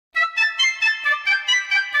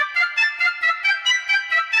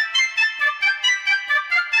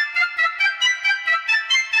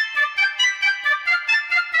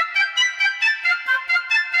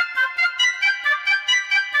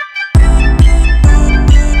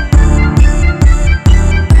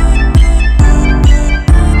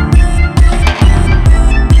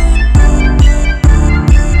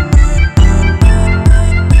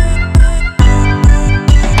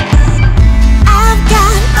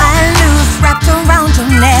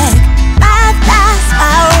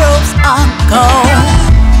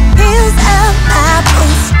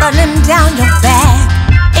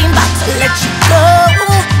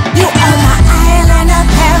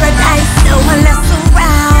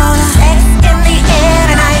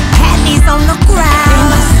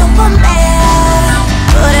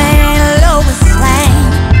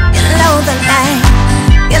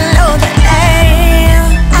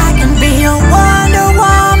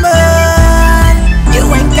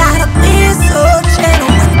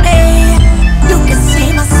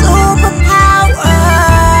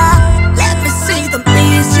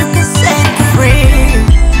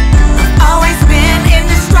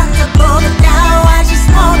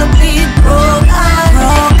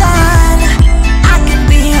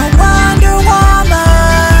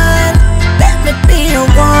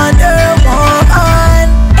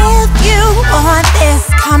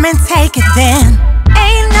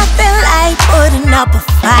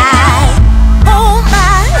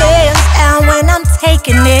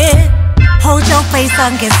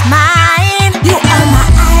think it's mine. You are my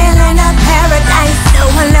island of paradise, no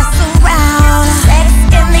one less around. Sex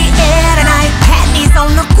in the air tonight, panties on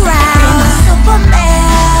the ground. Be my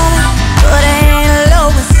Superman, but I ain't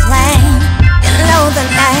Lois Lane. You know the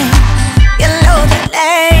name, you know the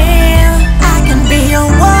name. I can be a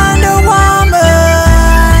Wonder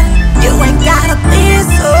Woman. You ain't gotta be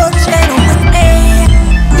so gentle with me.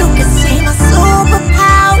 You can see my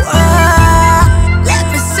superpower. Let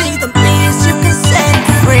me see the beast, you can set it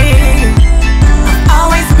free. I've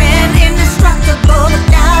always been indestructible, but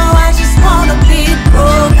now I just wanna be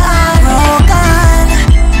broken, broken.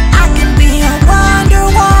 I can be a Wonder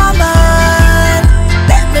Woman.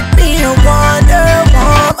 Let me be a Wonder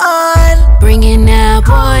Woman. Bring it now,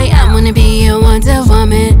 boy, I wanna be a Wonder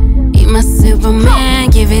Woman. Be my Superman,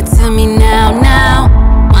 give it to me now, now.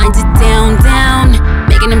 Wind it down, down,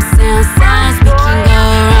 making them sounds. We can go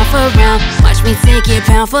around for round. Watch me take it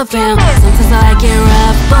pound for pound. Sometimes I like it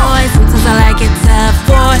rough, boy. Sometimes I like it tough,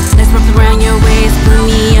 boy. Let's wrap around your waist, put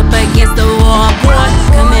me up against the wall, boy.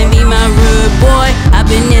 Come and be my room.